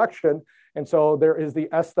collagen production. And so there is the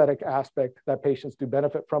aesthetic aspect that patients do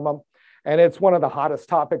benefit from them. And it's one of the hottest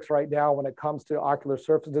topics right now when it comes to ocular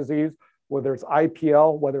surface disease, whether it's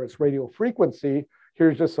IPL, whether it's radio frequency.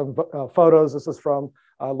 Here's just some photos. This is from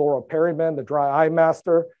Laura Perryman, the dry eye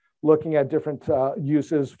master, looking at different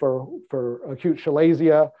uses for acute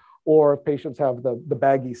chalasia, or if patients have the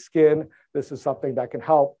baggy skin, this is something that can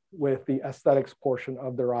help with the aesthetics portion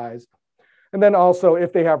of their eyes. And then also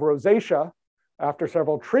if they have rosacea after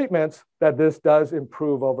several treatments, that this does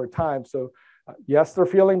improve over time. So yes, they're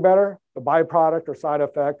feeling better. The byproduct or side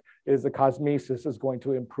effect is the cosmesis is going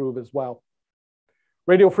to improve as well.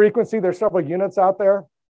 Radio frequency, there's several units out there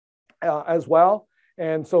as well.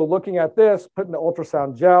 And so looking at this, putting the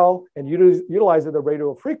ultrasound gel and utilizing the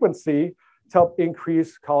radio frequency to help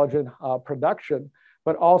increase collagen production,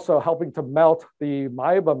 but also helping to melt the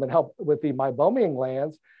meibum and help with the meibomian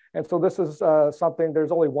glands. And so this is something,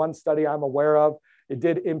 there's only one study I'm aware of. It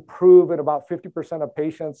did improve in about 50% of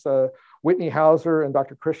patients, Whitney Hauser and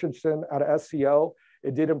Dr. Christensen out of SCO.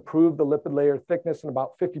 It did improve the lipid layer thickness in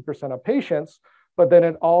about 50% of patients, but then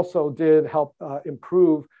it also did help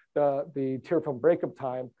improve the tear film breakup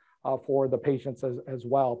time for the patients as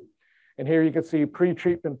well. And here you can see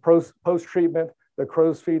pre-treatment, post-treatment, the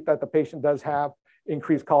crow's feet that the patient does have,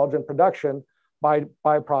 increased collagen production.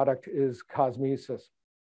 Byproduct is cosmesis.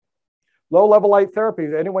 Low-level light therapy,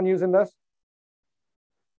 is anyone using this?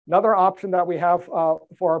 Another option that we have for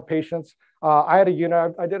our patients, I had a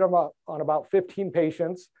unit, I did them on about 15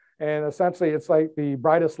 patients, and essentially it's like the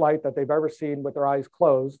brightest light that they've ever seen with their eyes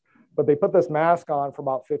closed, but they put this mask on for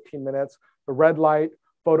about 15 minutes. The red light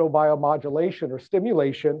photobiomodulation or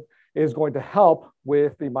stimulation is going to help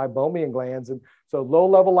with the meibomian glands. And so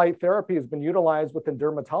low-level light therapy has been utilized within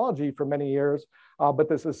dermatology for many years, but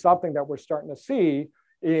this is something that we're starting to see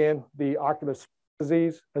in the ocular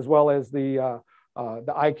disease as well as the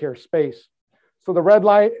eye care space. So the red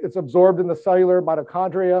light, it's absorbed in the cellular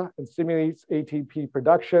mitochondria and stimulates ATP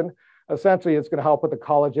production. Essentially, it's going to help with the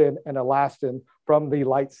collagen and elastin from the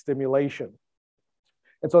light stimulation.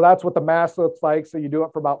 And so that's what the mask looks like. So you do it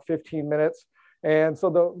for about 15 minutes. And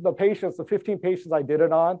so the patients, the 15 patients I did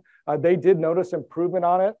it on, they did notice improvement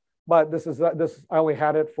on it, but I only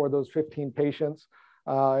had it for those 15 patients.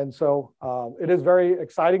 And so it is very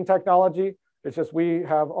exciting technology. It's just we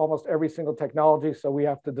have almost every single technology, so we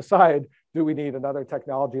have to decide, do we need another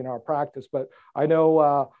technology in our practice? But I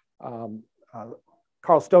know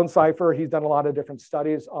Carl Stonecipher, he's done a lot of different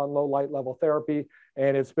studies on low light level therapy,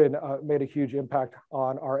 and it's been made a huge impact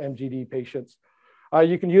on our MGD patients.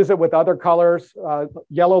 You can use it with other colors,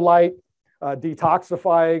 yellow light,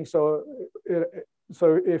 detoxifying. So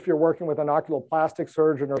if you're working with an oculoplastic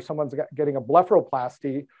surgeon or someone's getting a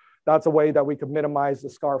blepharoplasty, that's a way that we could minimize the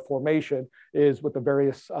scar formation is with the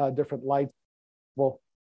various different lights.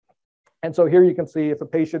 And so here you can see if a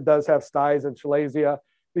patient does have styes and chalasia,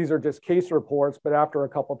 these are just case reports, but after a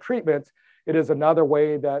couple treatments, it is another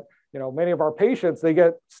way that, many of our patients, they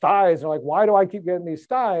get styes. They're like, why do I keep getting these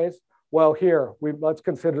styes? Well, here, let's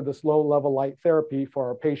consider this low-level light therapy for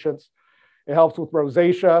our patients. It helps with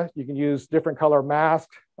rosacea. You can use different color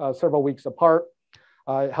masks several weeks apart.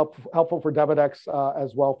 Helpful for Demodex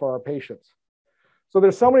as well for our patients. So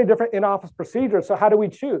there's so many different in-office procedures. So how do we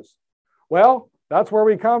choose? Well, that's where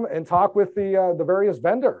we come and talk with the various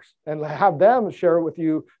vendors and have them share with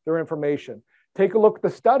you their information. Take a look at the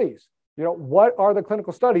studies. What are the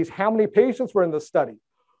clinical studies? How many patients were in the study?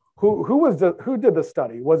 Who did the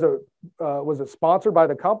study? Was it sponsored by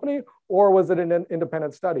the company or was it an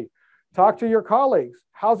independent study? Talk to your colleagues.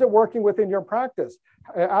 How's it working within your practice?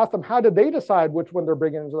 Ask them, how did they decide which one they're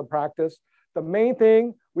bringing into the practice? The main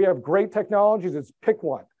thing, we have great technologies, is pick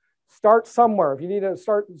one. Start somewhere. If you need to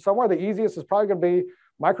start somewhere, the easiest is probably going to be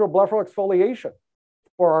microblepharoexfoliation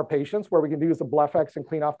for our patients, where we can use the Blefx and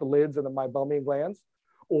clean off the lids and the meibomian glands.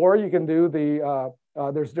 Or you can do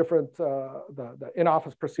there's different the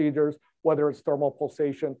in-office procedures, whether it's thermal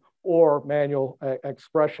pulsation or manual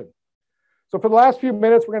expression. So for the last few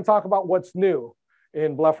minutes, we're going to talk about what's new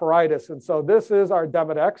in blepharitis. And so this is our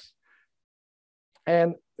Demodex,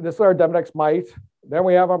 and this is our Demodex mite. Then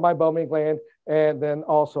we have our meibomian gland, and then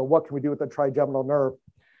also what can we do with the trigeminal nerve.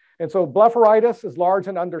 And so blepharitis is large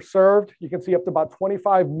and underserved. You can see up to about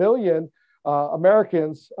 25 million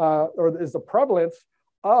Americans, or is the prevalence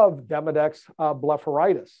of Demodex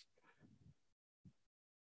blepharitis.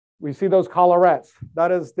 We see those collarettes.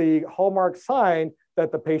 That is the hallmark sign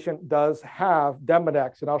that the patient does have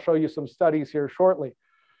Demodex, and I'll show you some studies here shortly.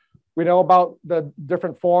 We know about the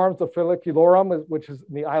different forms, the follicularum, which is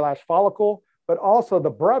in the eyelash follicle, but also the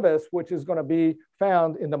brevis, which is going to be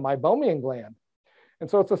found in the meibomian gland. And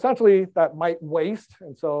so it's essentially that mite waste.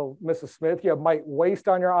 And so, Mrs. Smith, you have mite waste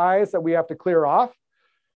on your eyes that we have to clear off.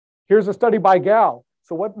 Here's a study by Gal.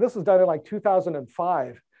 So this was done in like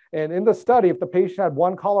 2005. And in the study, if the patient had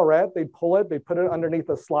one collarette, they'd pull it, they put it underneath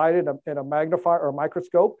a slide in a magnifier or a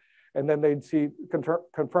microscope, and then they'd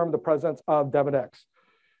confirm the presence of Demodex.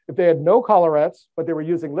 If they had no collarettes, but they were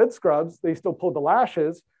using lid scrubs, they still pulled the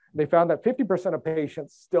lashes. They found that 50% of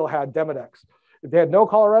patients still had Demodex. If they had no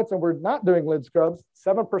collarettes and were not doing lid scrubs,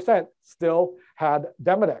 7% still had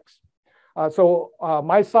Demodex.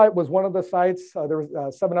 My site was one of the sites. There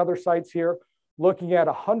was 7 other sites here looking at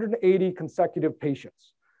 180 consecutive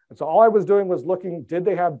patients. And so all I was doing was looking, did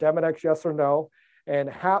they have Demodex, yes or no?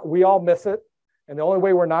 And we all miss it. And the only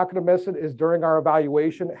way we're not going to miss it is during our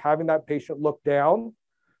evaluation, having that patient look down,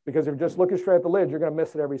 because if you're just looking straight at the lid, you're going to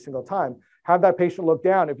miss it every single time. Have that patient look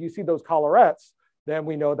down. If you see those collarettes, then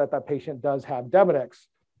we know that that patient does have Demodex.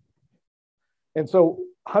 And so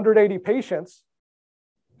 180 patients,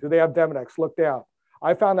 do they have Demodex? Look down.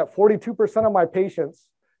 I found that 42% of my patients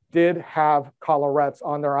did have collarettes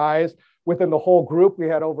on their eyes. Within the whole group, we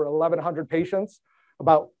had over 1,100 patients.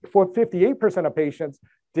 About 58% of patients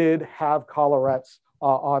did have collarettes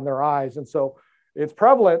on their eyes. And so it's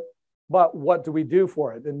prevalent, but what do we do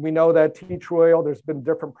for it? And we know that tea tree oil, there's been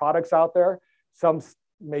different products out there. Some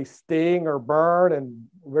may sting or burn, and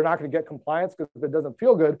we're not going to get compliance because if it doesn't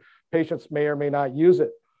feel good, patients may or may not use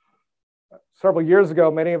it. Several years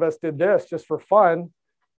ago, many of us did this just for fun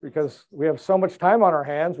because we have so much time on our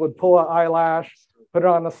hands, would pull an eyelash, put it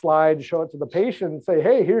on the slide, show it to the patient and say,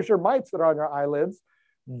 hey, here's your mites that are on your eyelids.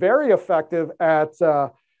 Very effective at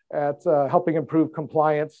helping improve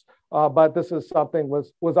compliance. But this is something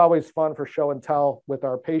was always fun for show and tell with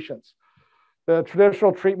our patients. The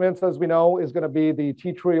traditional treatments, as we know, is going to be the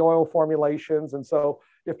tea tree oil formulations. And so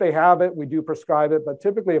if they have it, we do prescribe it. But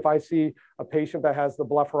typically, if I see a patient that has the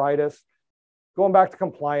blepharitis, going back to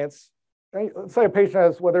compliance, let's say a patient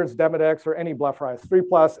has, whether it's Demodex or any blepharitis,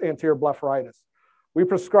 3+ anterior blepharitis, we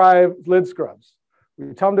prescribe lid scrubs.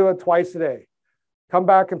 We tell them to do it twice a day. Come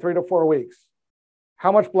back in 3 to 4 weeks.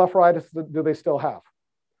 How much blepharitis do they still have?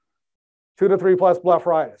 2 to 3+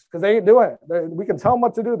 blepharitis, because they ain't doing it. We can tell them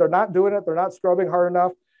what to do. They're not doing it. They're not scrubbing hard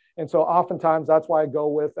enough. And so oftentimes that's why I go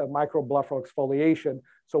with a microblepharoexfoliation,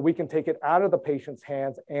 so we can take it out of the patient's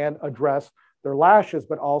hands and address their lashes,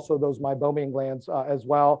 but also those meibomian glands as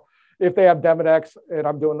well. If they have Demodex and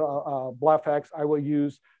I'm doing Blefx, I will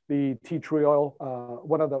use the tea tree oil,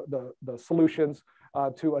 one of the solutions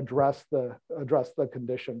to address the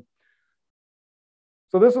condition.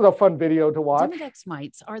 So this is a fun video to watch. Demodex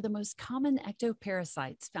mites are the most common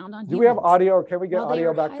ectoparasites found on humans. Do we have audio, or can we get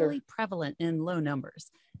audio back there? While they are highly prevalent in low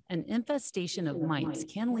numbers, an infestation of mites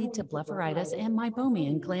can lead to blepharitis and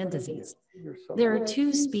meibomian gland disease. There are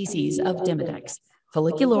two species of Demodex,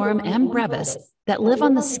 folliculorum and brevis, that live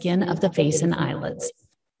on the skin of the face and eyelids.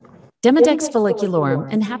 Demodex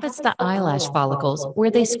folliculorum inhabits the eyelash follicles where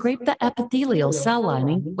they scrape the epithelial cell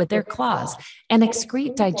lining with their claws and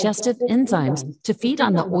excrete digestive enzymes to feed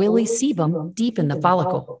on the oily sebum deep in the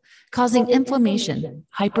follicle, causing inflammation,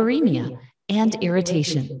 hyperemia, and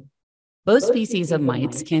irritation. Both species of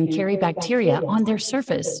mites can carry bacteria on their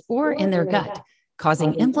surface or in their gut,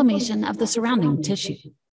 causing inflammation of the surrounding tissue.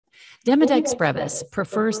 Demodex brevis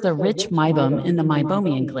prefers the rich meibum in the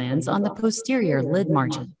meibomian glands on the posterior lid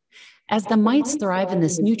margin. As the mites thrive in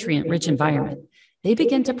this nutrient-rich environment, they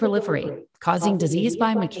begin to proliferate, causing disease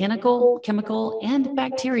by mechanical, chemical, and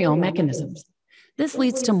bacterial mechanisms. This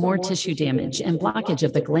leads to more tissue damage and blockage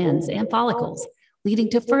of the glands and follicles, leading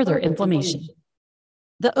to further inflammation.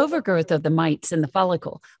 The overgrowth of the mites in the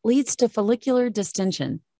follicle leads to follicular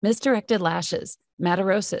distension, misdirected lashes,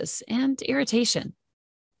 matarosis, and irritation.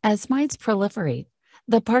 As mites proliferate,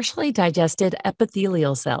 the partially digested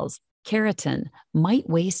epithelial cells, keratin, mite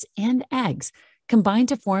waste, and eggs combine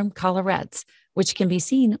to form collarettes, which can be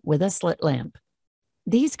seen with a slit lamp.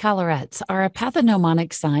 These collarettes are a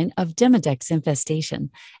pathognomonic sign of Demodex infestation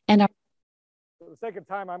and are... For the sake of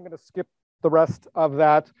time, I'm going to skip the rest of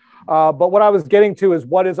that. But what I was getting to is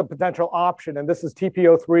what is a potential option, and this is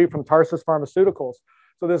TP-03 from Tarsus Pharmaceuticals.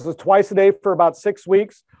 So this is twice a day for about 6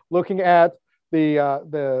 weeks, looking at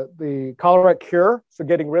the collarette cure, so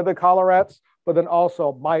getting rid of the collarettes, but then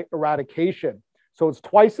also mite eradication. So it's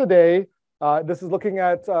twice a day. This is looking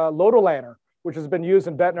at lotilaner, which has been used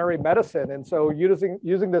in veterinary medicine. And so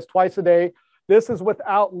using this twice a day, this is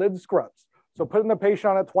without lid scrubs. So putting the patient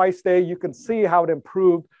on it twice a day, you can see how it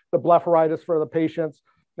improved the blepharitis for the patients,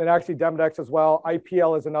 and actually Demodex as well.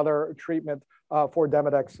 IPL is another treatment for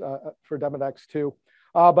Demodex too.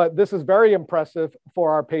 But this is very impressive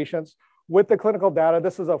for our patients. With the clinical data,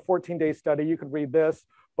 this is a 14-day study. You can read this.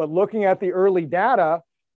 But looking at the early data,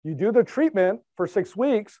 you do the treatment for 6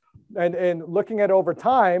 weeks, and looking at over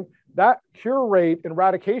time, that cure rate and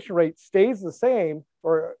eradication rate stays the same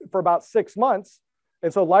for about 6 months.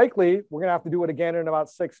 And so likely, we're going to have to do it again in about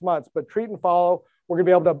 6 months. But treat and follow, we're going to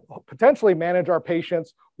be able to potentially manage our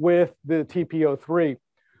patients with the TP-03.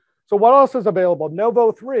 So what else is available?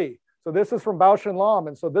 Novo-3. So this is from Bausch and Lomb.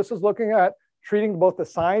 And so this is looking at treating both the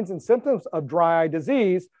signs and symptoms of dry eye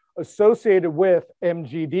disease associated with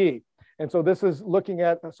MGD. And so this is looking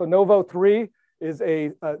at, so Novo-3 is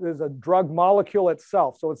a drug molecule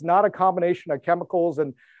itself. So it's not a combination of chemicals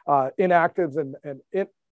and inactives and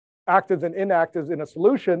actives and inactives in a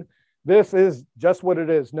solution. This is just what it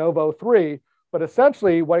is, Novo-3. But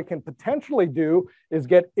essentially what it can potentially do is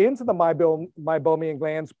get into the meibomian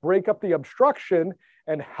glands, break up the obstruction,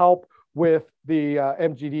 and help with the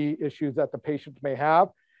MGD issues that the patients may have.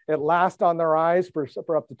 It lasts on their eyes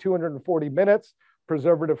for up to 240 minutes,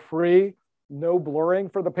 preservative-free, no blurring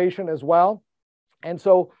for the patient as well. And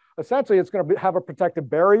so essentially it's going to have a protective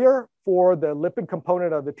barrier for the lipid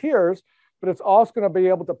component of the tears, but it's also going to be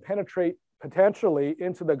able to penetrate potentially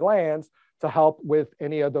into the glands to help with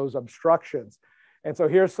any of those obstructions. And so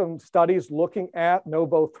here's some studies looking at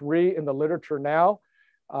Novo-3 in the literature now.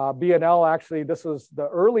 BNL, actually, this is the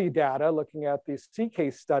early data looking at the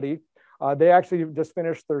C-case study. They actually just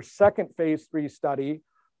finished their second phase 3 study.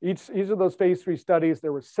 Each of those phase 3 studies,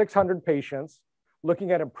 there were 600 patients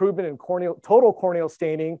looking at improvement in total corneal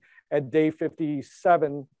staining at day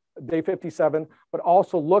 57, but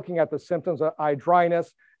also looking at the symptoms of eye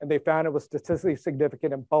dryness, and they found it was statistically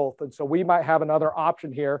significant in both. And so we might have another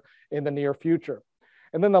option here in the near future.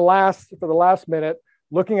 And then for the last minute,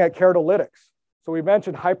 looking at keratolytics. So we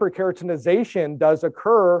mentioned hyperkeratinization does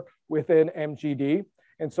occur within MGD.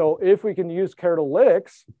 And so if we can use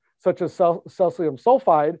keratolytics, such as calcium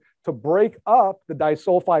sulfide, to break up the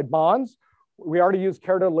disulfide bonds, we already use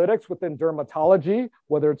keratolytics within dermatology,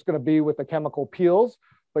 whether it's going to be with the chemical peels,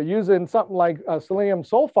 but using something like selenium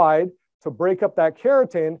sulfide to break up that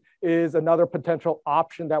keratin is another potential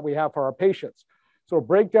option that we have for our patients. So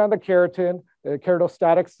break down the keratin,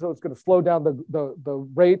 keratostatics, so it's going to slow down the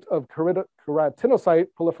rate of keratinocyte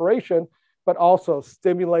proliferation, but also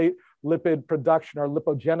stimulate lipid production or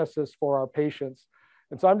lipogenesis for our patients.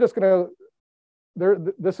 And so I'm just going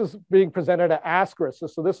to, this is being presented at ASCRS.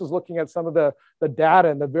 So this is looking at some of the data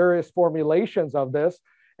and the various formulations of this.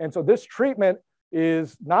 And so this treatment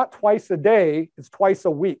is not twice a day, it's twice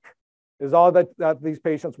a week. is all that these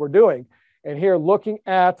patients were doing. And here, looking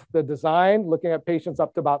at the design, looking at patients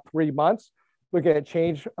up to about 3 months, looking at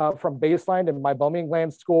change from baseline in meibomian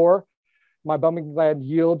gland score, meibomian gland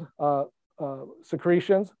yield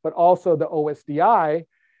secretions, but also the OSDI.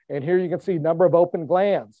 And here you can see number of open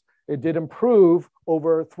glands. It did improve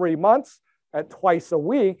over 3 months at twice a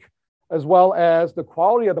week, as well as the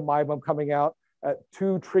quality of the meibum coming out at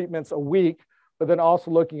 2 treatments a week. But then also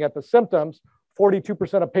looking at the symptoms,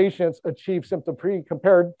 42% of patients achieve symptom-free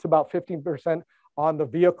compared to about 15% on the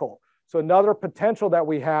vehicle. So another potential that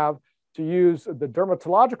we have to use the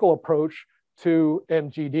dermatological approach to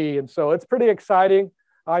MGD. And so it's pretty exciting.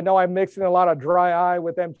 I know I'm mixing a lot of dry eye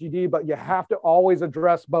with MGD, but you have to always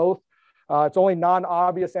address both. It's only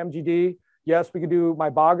non-obvious MGD. Yes, we can do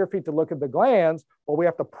meibography to look at the glands, but we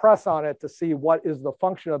have to press on it to see what is the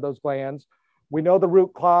function of those glands. We know the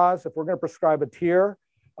root cause. If we're going to prescribe a tear,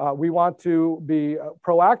 we want to be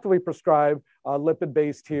proactively prescribe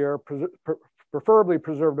lipid-based tear, preferably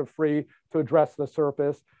preservative-free, to address the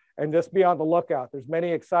surface. And just be on the lookout. There's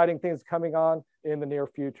many exciting things coming on in the near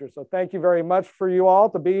future. So thank you very much for you all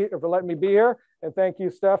for letting me be here. And thank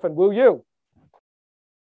you, Steph, and woo you.